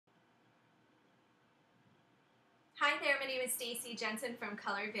there, my name is Stacy Jensen from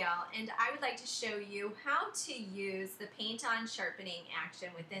Colorville, and I would like to show you how to use the paint-on sharpening action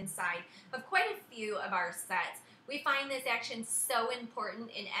within inside of quite a few of our sets. We find this action so important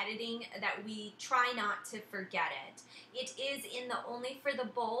in editing that we try not to forget it. It is in the Only for the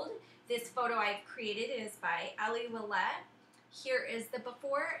Bold. This photo I've created is by Ellie Willette. Here is the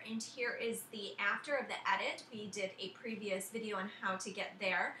before and here is the after of the edit. We did a previous video on how to get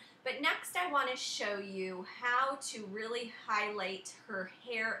there. But next I want to show you how to really highlight her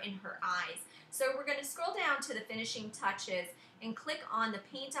hair and her eyes. So we're going to scroll down to the finishing touches and click on the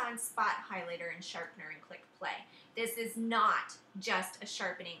Paint On Spot highlighter and sharpener and click play. This is not just a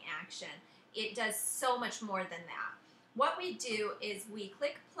sharpening action. It does so much more than that. What we do is we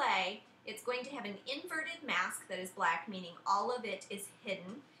click play. It's going to have an inverted mask that is black, meaning all of it is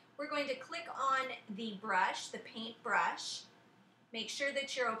hidden. We're going to click on the brush, the paint brush. Make sure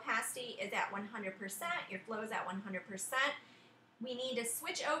that your opacity is at 100%, your flow is at 100%. We need to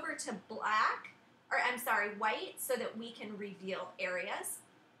switch over to white, so that we can reveal areas.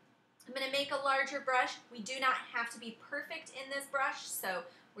 I'm going to make a larger brush. We do not have to be perfect in this brush, so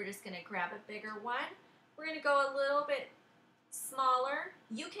we're just going to grab a bigger one. We're going to go a little bit smaller.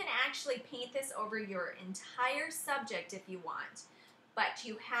 You can actually paint this over your entire subject if you want, but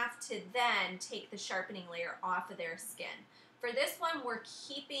you have to then take the sharpening layer off of their skin. For this one, we're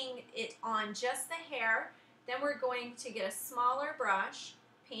keeping it on just the hair. Then we're going to get a smaller brush,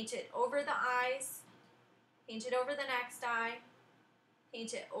 paint it over the eyes, paint it over the next eye,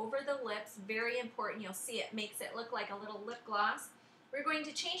 paint it over the lips. Very important. You'll see it makes it look like a little lip gloss. We're going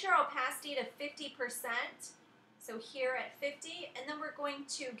to change our opacity to 50%. So here at 50, and then we're going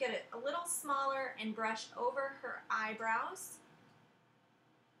to get it a little smaller and brush over her eyebrows.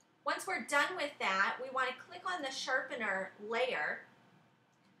 Once we're done with that, we want to click on the sharpener layer.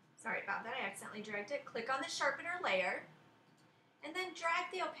 Sorry about that, I accidentally dragged it. Click on the sharpener layer, and then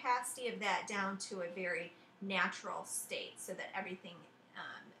drag the opacity of that down to a very natural state so that everything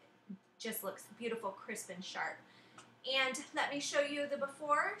just looks beautiful, crisp, and sharp. And let me show you the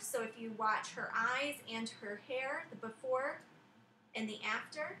before. So if you watch her eyes and her hair, the before and the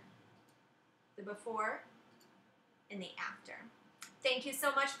after, the before and the after. Thank you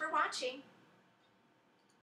so much for watching.